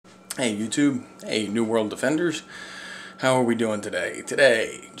Hey YouTube, hey New World Defenders, how are we doing today?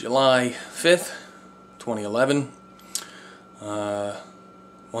 Today, July 5th, 2011,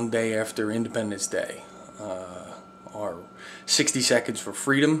 one day after Independence Day, our 60 Seconds for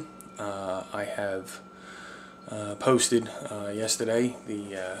Freedom. I have posted yesterday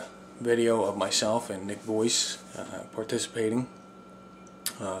the video of myself and Nick Boyce participating.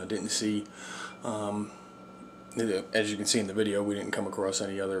 Didn't see as you can see in the video, we didn't come across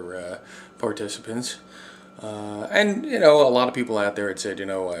any other participants. And, you know, a lot of people out there had said, you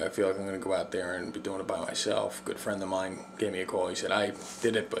know, I feel like I'm going to go out there and be doing it by myself. A good friend of mine gave me a call. He said, I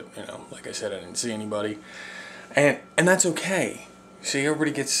did it, but, you know, like I said, I didn't see anybody. And that's okay. See,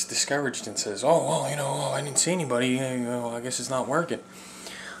 everybody gets discouraged and says, oh, well, you know, I didn't see anybody. You know, I guess it's not working.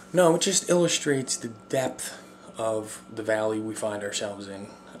 No, it just illustrates the depth of the valley we find ourselves in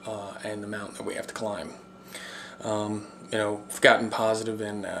and the mountain that we have to climb. You know, I've gotten positive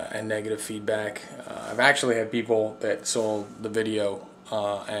and negative feedback. I've actually had people that saw the video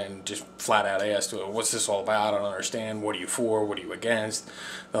and just flat out asked, what's this all about? I don't understand. What are you for? What are you against?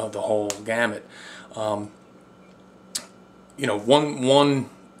 The whole gamut. You know, one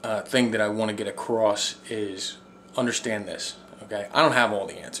thing that I want to get across is understand this, okay? I don't have all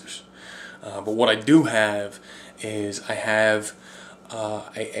the answers. But what I do have is I have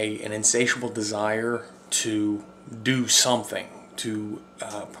an insatiable desire to do something to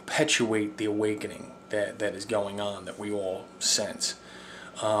perpetuate the awakening that is going on, that we all sense.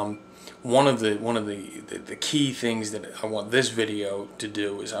 One of the key things that I want this video to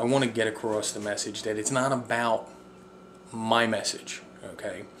do is I want to get across the message that it's not about my message,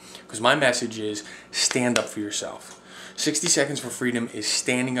 okay? Because my message is stand up for yourself. 60 Seconds for Freedom is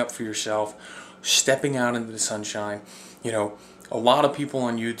standing up for yourself, stepping out into the sunshine. You know, a lot of people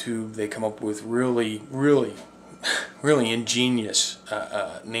on YouTube, they come up with really ingenious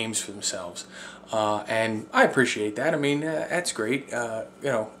names for themselves, and I appreciate that. I mean, that's great. You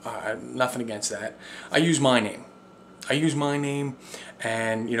know, nothing against that. I use my name.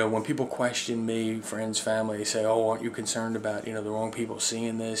 And you know, when people question me, friends, family, they say, "Oh, aren't you concerned about, you know, the wrong people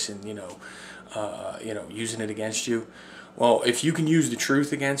seeing this and you know, using it against you?" Well, if you can use the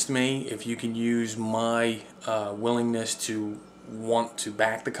truth against me, if you can use my willingness to want to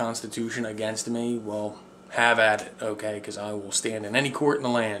back the Constitution against me, well, have at it, okay? Because I will stand in any court in the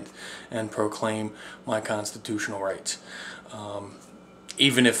land and proclaim my constitutional rights,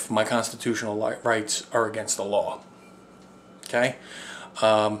 even if my constitutional rights are against the law, okay?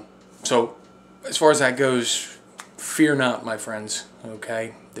 So as far as that goes, fear not, my friends,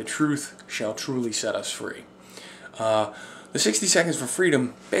 okay? The truth shall truly set us free. The 60 Seconds for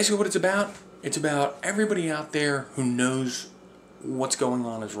Freedom, basically what it's about everybody out there who knows what's going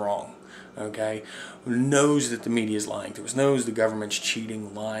on is wrong, okay? Who knows that the media is lying to us, knows the government's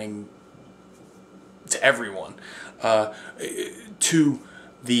cheating, lying to everyone, to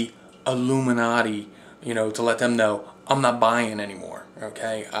the Illuminati, you know, to let them know, I'm not buying anymore,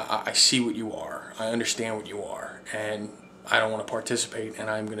 okay? I see what you are, I understand what you are, and I don't want to participate, and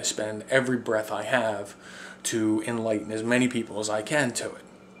I'm going to spend every breath I have to enlighten as many people as I can to it.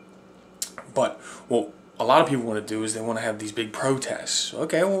 But what a lot of people want to do is they want to have these big protests.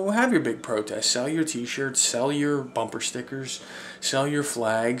 Okay, well, have your big protests. Sell your t-shirts, sell your bumper stickers, sell your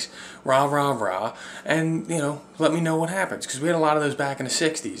flags, rah, rah, rah, and, you know, let me know what happens. Because we had a lot of those back in the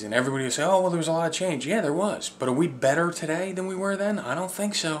 60s, and everybody would say, oh, well, there was a lot of change. Yeah, there was. But are we better today than we were then? I don't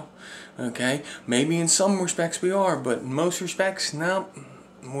think so. Okay? Maybe in some respects we are, but in most respects, no.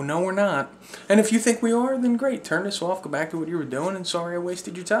 Well, no, we're not. And if you think we are, then great. Turn this off, go back to what you were doing, and sorry I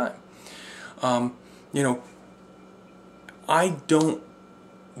wasted your time. You know, I don't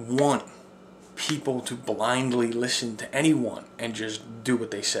want people to blindly listen to anyone and just do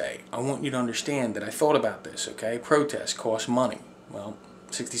what they say. I want you to understand that I thought about this, okay? Protests cost money. Well,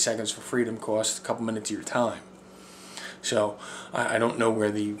 60 Seconds for Freedom costs a couple minutes of your time. So I don't know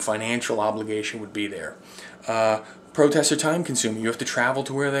where the financial obligation would be there. Protests are time consuming. You have to travel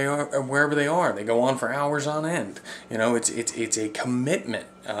to where they are, or wherever they are. They go on for hours on end. You know, it's a commitment.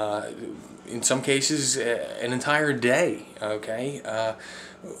 In some cases, an entire day. Okay,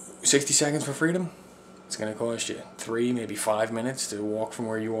 60 Seconds for Freedom. It's going to cost you 3, maybe 5 minutes to walk from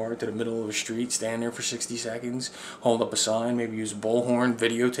where you are to the middle of a street, stand there for 60 seconds, hold up a sign, maybe use a bullhorn,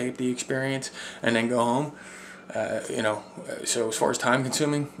 videotape the experience, and then go home. You know, so as far as time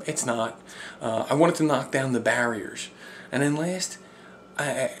consuming, it's not. I wanted to knock down the barriers. And then last,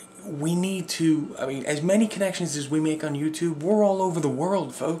 we need to, I mean, as many connections as we make on YouTube, we're all over the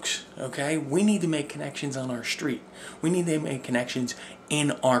world, folks, okay? We need to make connections on our street. We need to make connections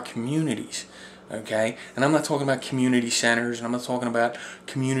in our communities, okay? And I'm not talking about community centers, and I'm not talking about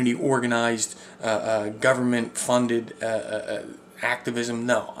community organized, government funded activism.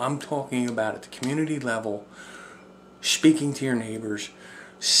 No, I'm talking about at the community level, speaking to your neighbors,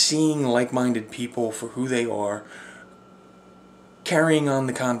 seeing like-minded people for who they are, carrying on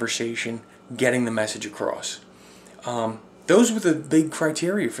the conversation, getting the message across. Those were the big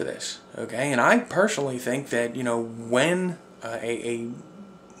criteria for this, okay? And I personally think that, you know, when a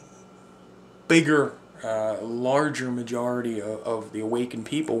bigger, larger majority of the awakened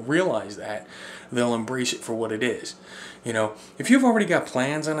people realize that, they'll embrace it for what it is. You know, if you've already got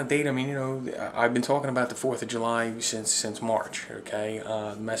plans on a date, I mean, you know, I've been talking about the 4th of July since March, okay?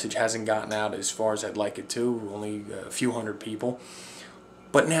 The message hasn't gotten out as far as I'd like it to, only a few hundred people.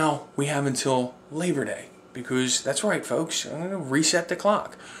 But now we have until Labor Day, because that's right, folks, I'm going to reset the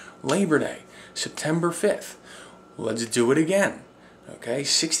clock. Labor Day, September 5th. Let's do it again. Okay,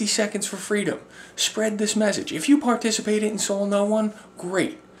 60 seconds for freedom. Spread this message. If you participated and saw no one,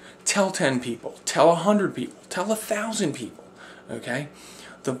 great. Tell 10 people. Tell 100 people. Tell 1,000 people. Okay?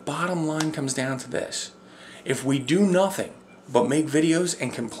 The bottom line comes down to this. If we do nothing but make videos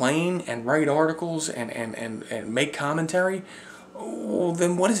and complain and write articles and make commentary, well,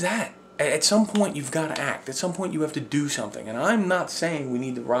 then what is that? At some point, you've got to act. At some point, you have to do something. And I'm not saying we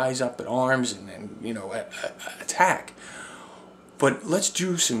need to rise up in arms and you know, attack. But let's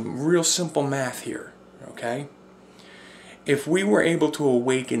do some real simple math here, okay? If we were able to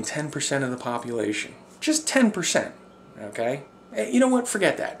awaken 10% of the population, just 10%, okay? You know what?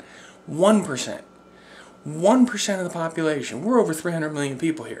 Forget that. 1%. 1% of the population. We're over 300 million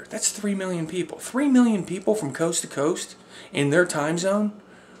people here. That's 3 million people. 3 million people from coast to coast in their time zone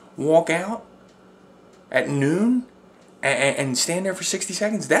walk out at noon and stand there for 60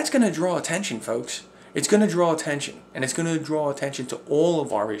 seconds. That's going to draw attention, folks. It's going to draw attention, and it's going to draw attention to all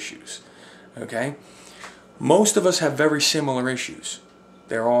of our issues, okay? Most of us have very similar issues.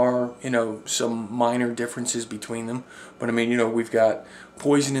 There are, you know, some minor differences between them, but I mean, you know, we've got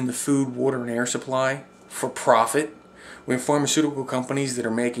poison in the food, water, and air supply for profit. We have pharmaceutical companies that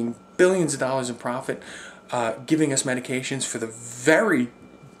are making billions of dollars in profit, giving us medications for the very,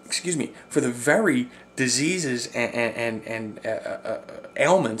 for the very diseases and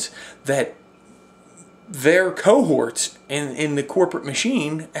ailments that their cohorts in the corporate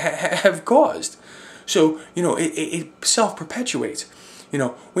machine have caused. So, you know, it self-perpetuates. You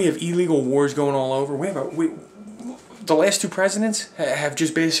know, we have illegal wars going all over. The last 2 presidents have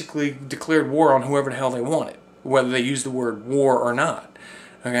just basically declared war on whoever the hell they wanted, whether they use the word war or not.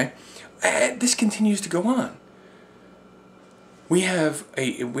 Okay? This continues to go on. We have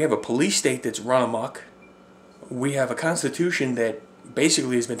a police state that's run amok. We have a constitution that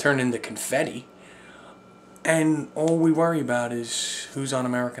basically has been turned into confetti. And all we worry about is who's on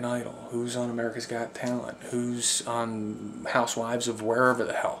American Idol, who's on America's Got Talent, who's on Housewives of wherever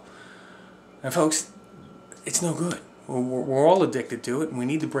the hell. And folks, it's no good. We're all addicted to it, and we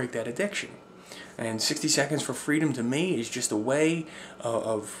need to break that addiction. And 60 Seconds for Freedom, to me, is just a way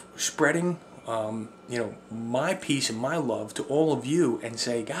of spreading, you know, my peace and my love to all of you, and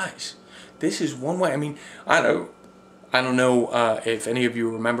say, guys, this is one way. I mean, I don't know if any of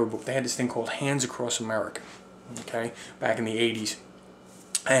you remember, but they had this thing called Hands Across America, okay, back in the 80s.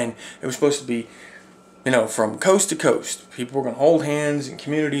 And it was supposed to be, you know, from coast to coast. People were going to hold hands in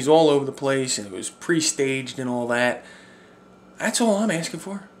communities all over the place, and it was pre-staged and all that. That's all I'm asking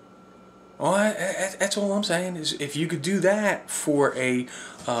for. That's all I'm saying is if you could do that for a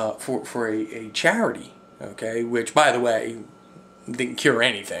charity, okay, which, by the way, didn't cure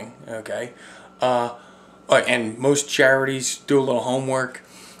anything, okay, and most charities do a little homework.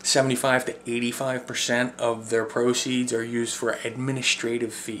 75 to 85% of their proceeds are used for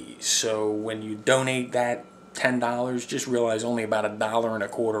administrative fees. So when you donate that $10, just realize only about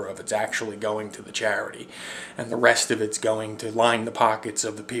 $1.25 of it's actually going to the charity, and the rest of it's going to line the pockets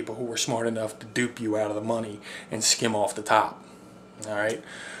of the people who were smart enough to dupe you out of the money and skim off the top. All right,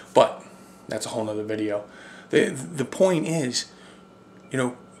 but that's a whole nother video. The point is, you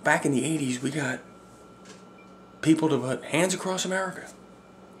know, back in the 80s, we got people to put hands across America.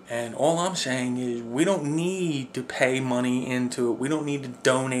 And all I'm saying is we don't need to pay money into it. We don't need to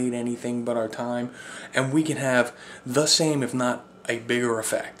donate anything but our time. And we can have the same, if not a bigger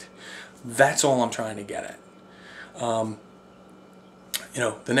effect. That's all I'm trying to get at. You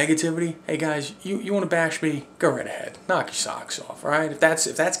know, the negativity, hey guys, you want to bash me? Go right ahead. Knock your socks off, all right? If that's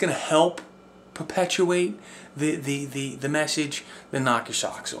going to help perpetuate the message, then knock your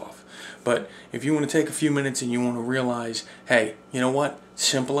socks off. But if you want to take a few minutes and you want to realize, hey, you know what?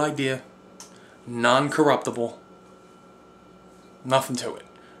 Simple idea, non-corruptible, nothing to it.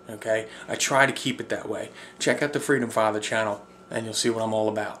 Okay? I try to keep it that way. Check out the Freedom Father channel and you'll see what I'm all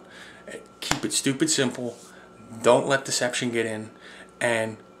about. Keep it stupid simple. Don't let deception get in.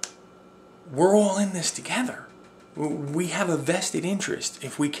 And we're all in this together. We have a vested interest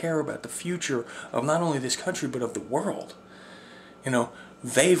if we care about the future of not only this country but of the world. You know,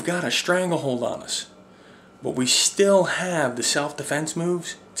 they've got a stranglehold on us. But we still have the self-defense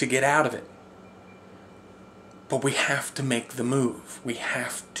moves to get out of it. But we have to make the move. We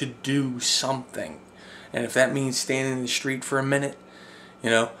have to do something. And if that means standing in the street for a minute, you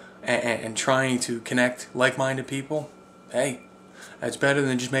know, and trying to connect like-minded people, hey, that's better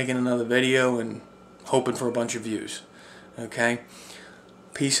than just making another video and hoping for a bunch of views. Okay?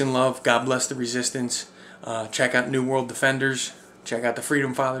 Peace and love. God bless the resistance. Check out New World Defenders. Check out the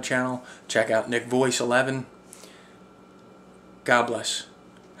Freedom Father channel. Check out Nick Voice 11. God bless.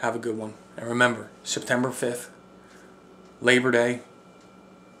 Have a good one. And remember, September 5th, Labor Day,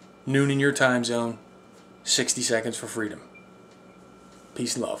 noon in your time zone, 60 seconds for freedom.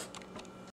 Peace and love.